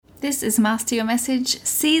This is Master Your Message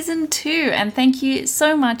Season 2, and thank you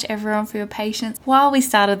so much everyone for your patience while we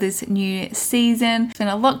started this new season. There's been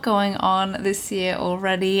a lot going on this year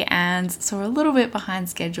already, and so we're a little bit behind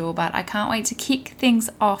schedule, but I can't wait to kick things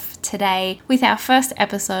off today with our first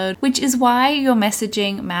episode, which is why your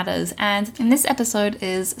messaging matters. And this episode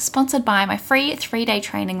is sponsored by my free 3-day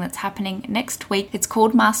training that's happening next week. It's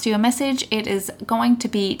called Master Your Message. It is going to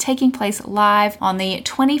be taking place live on the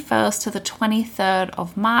 21st to the 23rd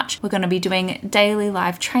of March. We're going to be doing daily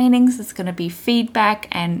live trainings. There's going to be feedback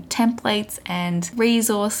and templates and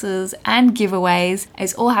resources and giveaways.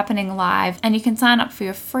 It's all happening live, and you can sign up for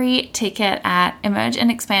your free ticket at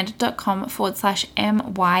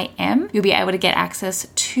emergeandexpand.com/MYM. You'll be able to get access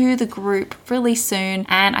to the group really soon,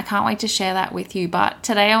 and I can't wait to share that with you. But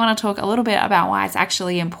today I want to talk a little bit about why it's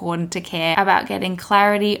actually important to care about getting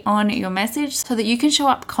clarity on your message so that you can show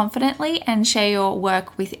up confidently and share your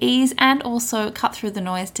work with ease, and also cut through the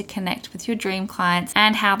noise to connect with your dream clients,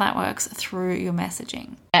 and how that works through your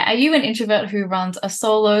messaging. Are you an introvert who runs a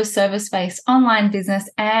solo service-based online business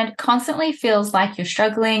and constantly feels like you're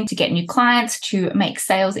struggling to get new clients, to make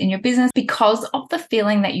sales in your business because of the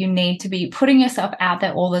feeling that you need to be putting yourself out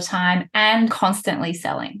there all the time and constantly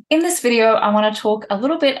selling? In this video, I want to talk a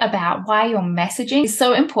little bit about why your messaging is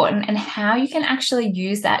so important and how you can actually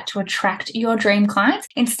use that to attract your dream clients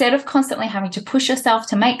instead of constantly having to push yourself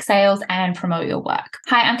to make sales and promote your work.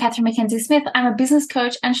 Hi, I'm Catherine Mackenzie Smith. I'm a business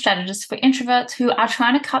coach and strategist for introverts who are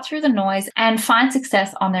trying to cut through the noise and find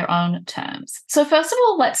success on their own terms. So first of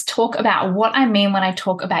all, let's talk about what I mean when I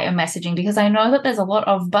talk about your messaging, because I know that there's a lot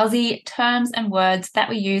of buzzy terms and words that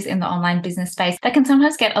we use in the online business space that can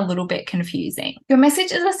sometimes get a little bit confusing. Your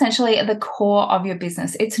message is essentially the core of your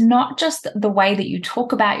business. It's not just the way that you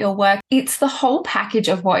talk about your work, it's the whole package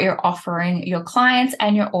of what you're offering your clients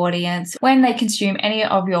and your audience when they consume any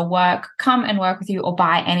of your work, come and work with you, or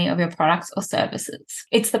buy any of your products or services.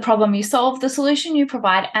 It's the problem you solve, the solution you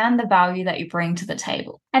provide, and the value that you bring to the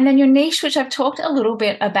table. And then your niche, which I've talked a little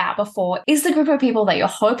bit about before, is the group of people that you're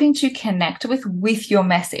hoping to connect with your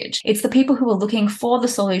message. It's the people who are looking for the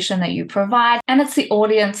solution that you provide, and it's the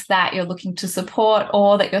audience that you're looking to support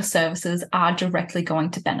or that your services are directly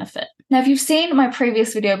going to benefit. Now, if you've seen my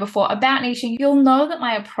previous video before about niching, you'll know that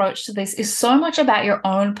my approach to this is so much about your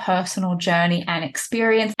own personal journey and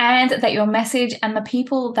experience, and that your message and the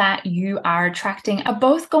people that you are attracting are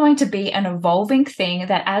both going to be an evolving thing,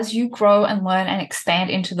 that as you grow and learn and expand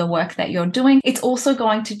into the work that you're doing, it's also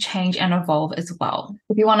going to change and evolve as well.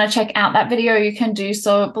 If you want to check out that video, you can do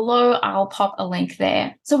so below. I'll pop a link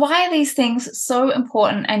there. So why are these things so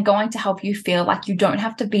important and going to help you feel like you don't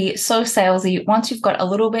have to be so salesy once you've got a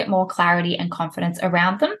little bit more clarity and confidence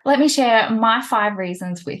around them? Let me share my 5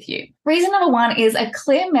 reasons with you. Reason number 1 is a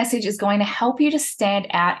clear message is going to help you to stand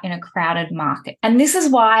out in a crowded market. And this is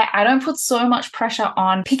why I don't put so much pressure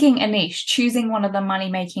on picking a niche, choosing one of the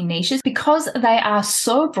money-making niches, because they are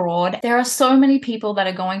so broad. There are so many people that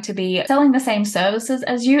are going to be selling the same services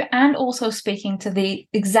as you and also speaking to the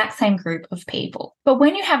exact same group of people. But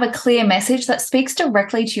when you have a clear message that speaks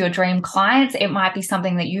directly to your dream clients, it might be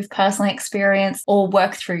something that you've personally experienced or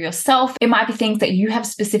worked through yourself. It might be things that you have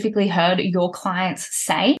specifically heard your clients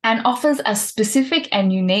say, and offers a specific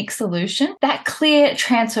and unique solution. That clear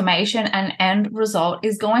transformation and end result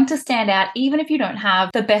is going to stand out even if you don't have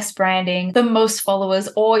the best branding, the most followers,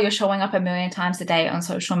 or you're showing up a million times a day on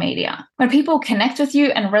social media. When people connect with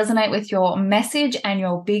you and resonate with your message and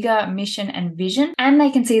your bigger mission and vision, and they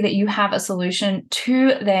can see that you have a solution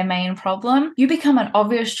to their main problem, you become an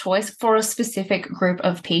obvious choice for a specific group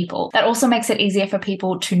of people. That also makes it easier for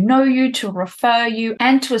people to know you, to refer you,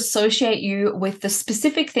 and to associate you with the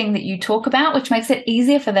specific thing that you talk about, which makes it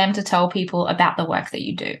easier for them to tell people about the work that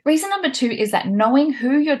you do. Reason number 2 is that knowing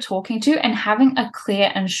who you're talking to and having a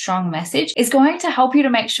clear and strong message is going to help you to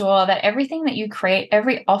make sure that everything that you create,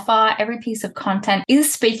 every offer, every piece of content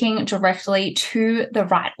is speaking directly to the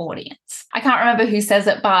right audience. I can't remember who says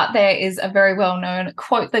it, but there is a very well-known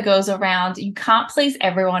quote that goes around, you can't please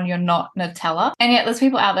everyone, you're not Nutella. And yet there's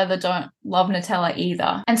people out there that don't love Nutella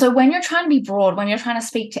either. And so when you're trying to be broad, when you're trying to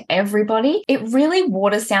speak to everybody, it really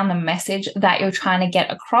waters down the message that you're trying to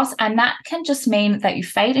get across. And that can just mean that you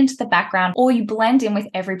fade into the background or you blend in with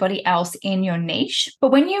everybody else in your niche.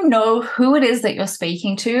 But when you know who it is that you're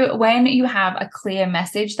speaking to, when you have a clear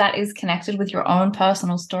message that is connected with your own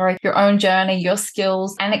personal story, your own journey, your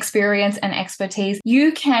skills and experience and expertise,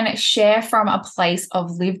 you can share from a place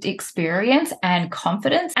of lived experience and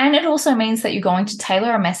confidence. And it also means that you're going to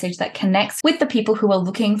tailor a message that connects with the people who are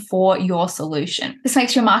looking looking for your solution. This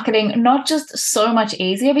makes your marketing not just so much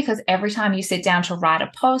easier because every time you sit down to write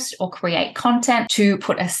a post or create content, to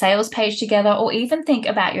put a sales page together, or even think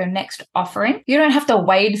about your next offering, you don't have to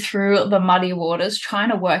wade through the muddy waters trying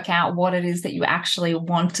to work out what it is that you actually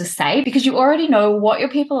want to say, because you already know what your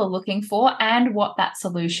people are looking for and what that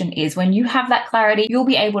solution is. When you have that clarity, you'll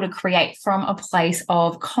be able to create from a place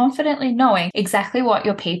of confidently knowing exactly what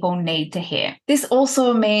your people need to hear. This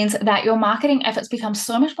also means that your marketing efforts become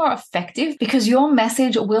so much more effective because your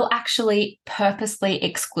message will actually purposely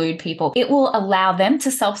exclude people. It will allow them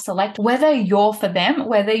to self-select whether you're for them,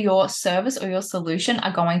 whether your service or your solution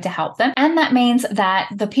are going to help them. And that means that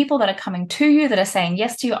the people that are coming to you, that are saying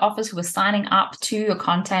yes to your offers, who are signing up to your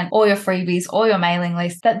content or your freebies or your mailing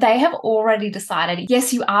list, that they have already decided,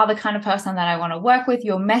 yes, you are the kind of person that I want to work with.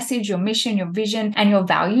 Your message, your mission, your vision, and your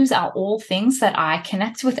values are all things that I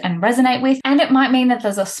connect with and resonate with. And it might mean that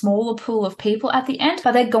there's a smaller pool of people at the end,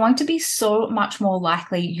 but they're going to be so much more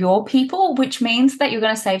likely your people, which means that you're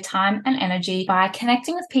going to save time and energy by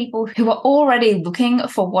connecting with people who are already looking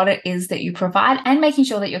for what it is that you provide, and making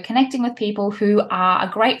sure that you're connecting with people who are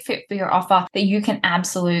a great fit for your offer that you can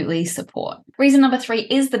absolutely support. Reason number 3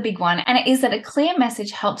 is the big one, and it is that a clear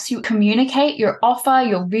message helps you communicate your offer,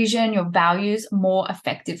 your vision, your values more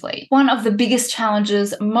effectively. One of the biggest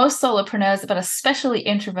challenges most solopreneurs, but especially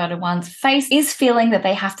introverted ones, face is feeling that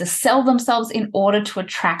they have to sell themselves in order to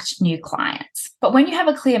attract new clients. But when you have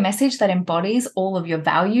a clear message that embodies all of your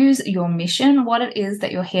values, your mission, what it is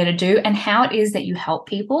that you're here to do, and how it is that you help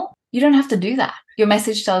people, you don't have to do that. Your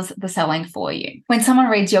message does the selling for you. When someone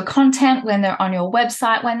reads your content, when they're on your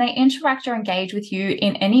website, when they interact or engage with you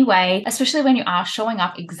in any way, especially when you are showing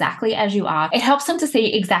up exactly as you are, it helps them to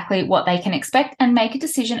see exactly what they can expect and make a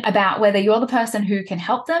decision about whether you're the person who can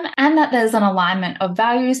help them, and that there's an alignment of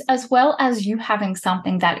values, as well as you having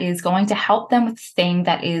something that is going to help them with the thing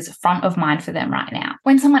that is front of mind for them right now.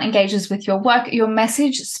 When someone engages with your work, your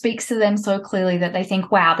message speaks to them so clearly that they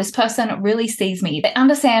think, wow, this person really sees me. They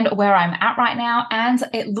understand where I'm at right now, and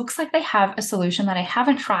it looks like they have a solution that I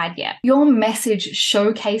haven't tried yet. Your message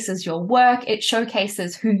showcases your work. It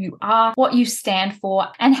showcases who you are, what you stand for,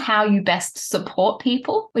 and how you best support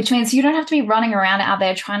people, which means you don't have to be running around out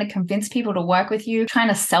there trying to convince people to work with you, trying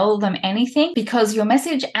to sell them anything, because your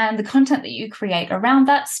message and the content that you create around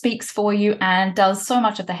that speaks for you and does so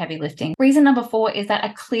much of the heavy lifting. Reason number 4 is that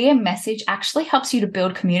a clear message actually helps you to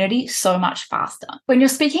build community so much faster. When you're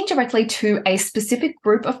speaking directly to a specific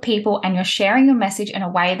group of people and you're sharing your message in a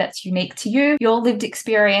way that's unique to you, your lived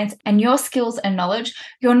experience, and your skills and knowledge,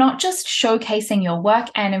 you're not just showcasing your work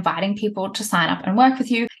and inviting people to sign up and work with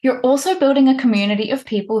you, you're also building a community of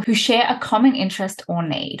people who share a common interest or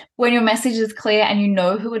need. When your message is clear and you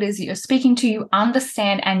know who it is that you're speaking to, you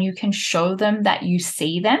understand and you can show them that you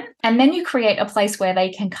see them, and then you create a place where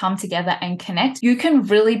they can come together and connect. You can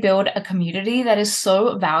really build a community that is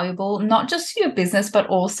so valuable, not just to your business, but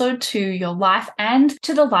also to your life and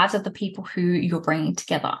to the lives of the people who you're bringing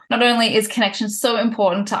together. Not only is connection so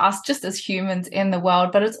important to us just as humans in the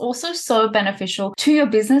world, but it's also so beneficial to your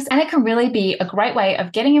business, and it can really be a great way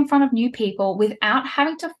of getting in front of new people without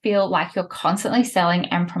having to feel like you're constantly selling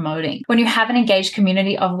and promoting. When you have an engaged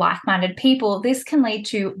community of like-minded people, this can lead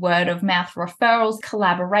to word of mouth referrals,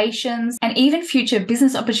 collaborations, and even future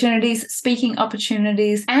business opportunities, speaking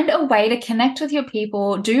opportunities, and a way to connect with your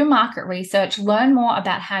people, do market research, learn more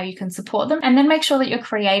about how you can support them, and then make sure that you're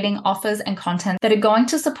creating offers and content that are going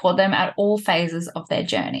to support them at all phases of their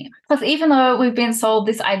journey. Plus, even though we've been sold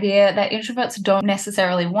this idea that introverts don't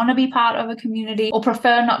necessarily want to be part of a community or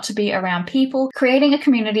prefer not to be around people, creating a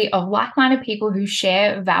community of like-minded people who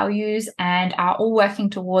share values and are all working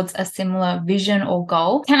towards a similar vision or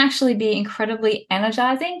goal can actually be incredibly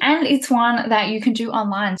energizing, and it's one that you can do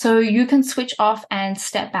online, so you can switch off and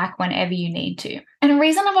step back whenever you need to. And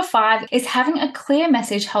reason number 5 is having a clear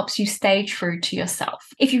message helps you stay true to yourself.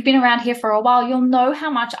 If you've been around here for a while, you'll know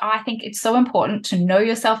how much I think it's so important to know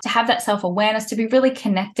yourself, to have that self-awareness, to be really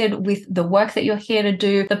connected with the work that you're here to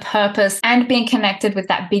do, the purpose, and being connected with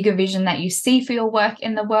that bigger vision that you see for your work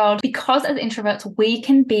in the world. Because as introverts, we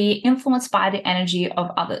can be influenced by the energy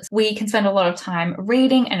of others. We can spend a lot of time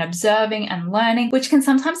reading and observing and learning, which can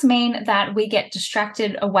sometimes mean that we get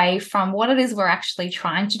distracted away from what it is we're actually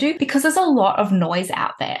trying to do, because there's a lot of noise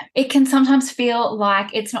out there. It can sometimes feel like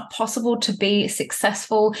it's not possible to be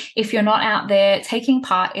successful if you're not out there taking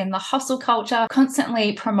part in the hustle culture,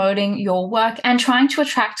 constantly promoting your work and trying to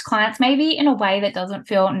attract clients, maybe in a way that doesn't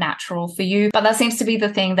feel natural for you, but that seems to be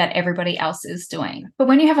the thing that everybody else is doing. But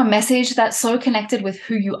when you have a message that's so connected with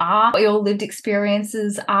who you are, what your lived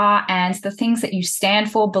experiences are, and the things that you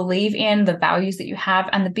stand for, believe in, the values that you have,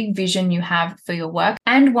 and the big vision you have for your work,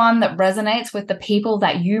 and one that resonates with the people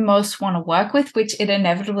that you most want to work with, which it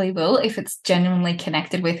inevitably will if it's genuinely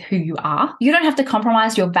connected with who you are. You don't have to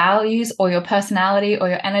compromise your values or your personality or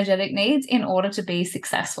your energetic needs in order to be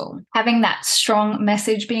successful. Having that strong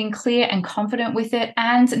message, being clear and confident with it,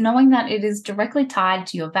 and knowing that it is directly tied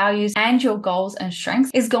to your values and your goals and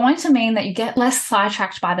strengths is going to mean that you get less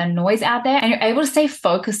sidetracked by the noise out there and you're able to stay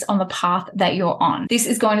focused on the path that you're on. This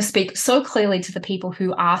is going to speak so clearly to the people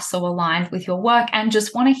who are so aligned with your work and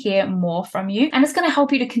just want to hear more from you. And it's going to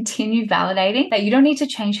help you to continue validating that you don't need to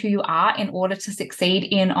change who you are in order to succeed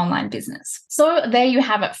in online business. So there you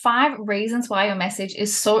have it, 5 reasons why your message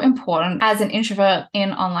is so important as an introvert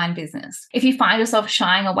in online business. If you find yourself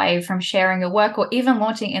shying away from sharing your work or even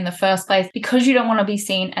launching in the first place because you don't want to be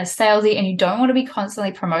seen as salesy and you don't want to be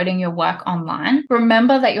constantly promoting your work online,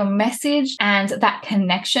 remember that your message and that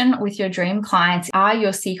connection with your dream clients are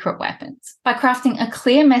your secret weapons. By crafting a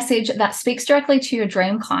clear message that speaks directly to your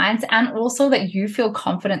dream clients and also that you feel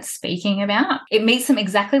confident speaking about, it meets them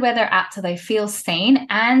exactly where they're at so they feel seen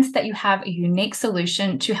and that you have a unique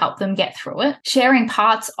solution to help them get through it. Sharing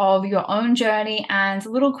parts of your own journey and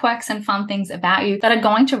little quirks and fun things about you that are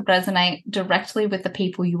going to resonate directly with the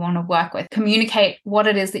people you want to work with. Communicate what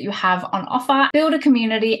it is that you have on offer, build a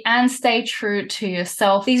community, and stay true to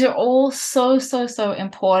yourself. These are all so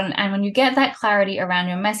important. And when you get that clarity around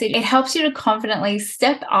your message, it helps you to confidently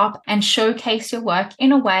step up and showcase your work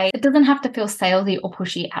in a way that doesn't have to feel salesy or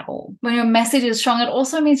pushy at all. When your message is strong, it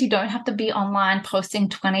also means you don't have to be online posting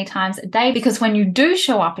 20 times a day, because when you do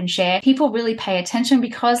show up and share, people really pay attention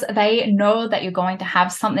because they know that you're going to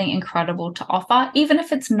have something incredible to offer, even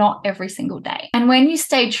if it's not every single day. And when you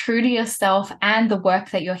stay true to yourself and the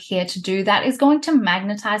work that you're here to do, that is going to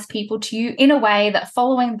magnetize people to you in a way that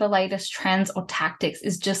following the latest trends or tactics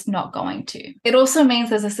is just not going to. It also means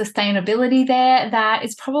there's a sustainability there that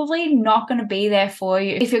is probably not going to be there for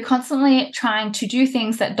you if you're constantly trying to do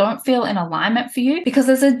things that don't feel in alignment for you, because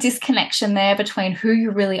there's a disconnection there between who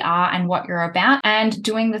you really are and what you're about and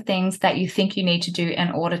doing the things that you think you need to do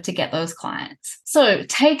in order to get those clients. So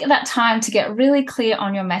take that time to get really clear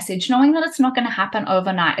on your message, knowing that it's not going to happen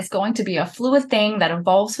overnight. It's going to be a fluid thing that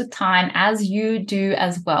evolves with time, as you do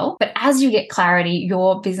as well. But as you get clarity,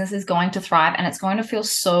 your business is going to thrive and it's going to feel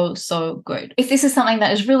so good. If this is something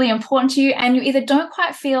that is really important to you and you either don't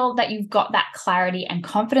quite feel that you've got that clarity and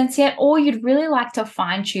confidence yet, or you'd really like to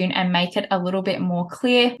fine tune and make it a little bit more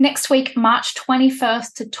clear, next week, March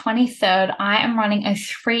 21st to 23rd, I am running a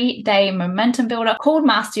 3-day momentum builder called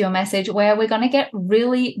Master Your Message, where we're going to get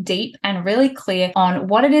really deep and really clear on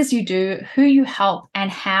what it is you do, who you help, and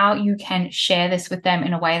how you can share this with them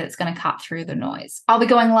in a way that's going to cut through the noise. I'll be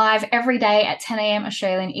going live every day at 10 a.m.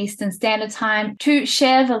 Australian Eastern Standard Time to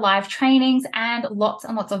share the live trainings and lots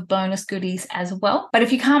of bonus goodies as well. But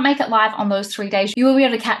if you can't make it live on those 3 days, you will be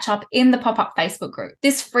able to catch up in the pop-up Facebook group.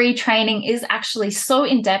 This free training is actually so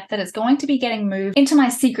in-depth that it's going to be getting moved into my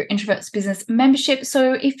Secret Introverts Business membership.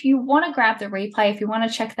 So if you want to grab the replay, if you want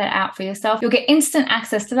to check that out for yourself, you'll get instant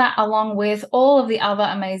access to that along with all of the other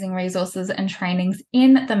amazing resources and trainings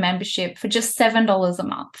in the membership for just $7 a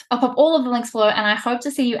month. I'll pop all of the links below and I hope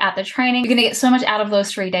to see you at the training. You're going to get so much out of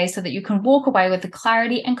those 3 days so that you can walk away with the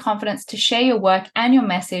clarity and confidence to share your work and your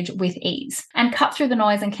message with ease and cut through the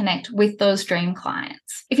noise and connect with those dream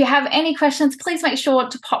clients. If you have any questions, please make sure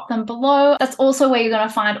to pop them below. That's also where you're going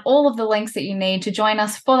to find all of the links that you need to join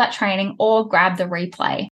us for that training or grab the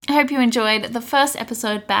replay. I hope you enjoyed the first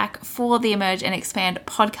episode back for the Emerge and Expand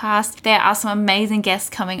podcast. There are some amazing guests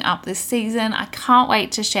coming up this season. I can't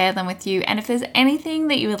wait to share them with you. And if there's anything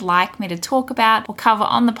that you would like me to talk about or cover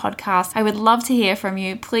on the podcast, I would love to hear from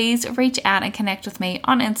you. Please reach out and connect with me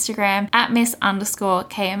on Instagram at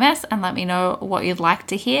miss_KMS and let me know what you'd like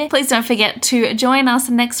to hear. Please don't forget to join us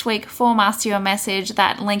next week for Master Your Message.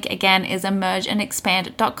 That link again is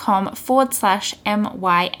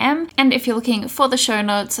emergeandexpand.com/MYM. And if you're looking for the show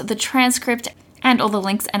notes, the transcript, and all the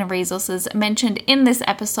links and resources mentioned in this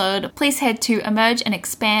episode, please head to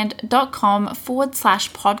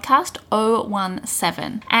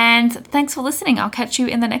emergeandexpand.com/podcast017. And thanks for listening. I'll catch you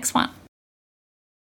in the next one.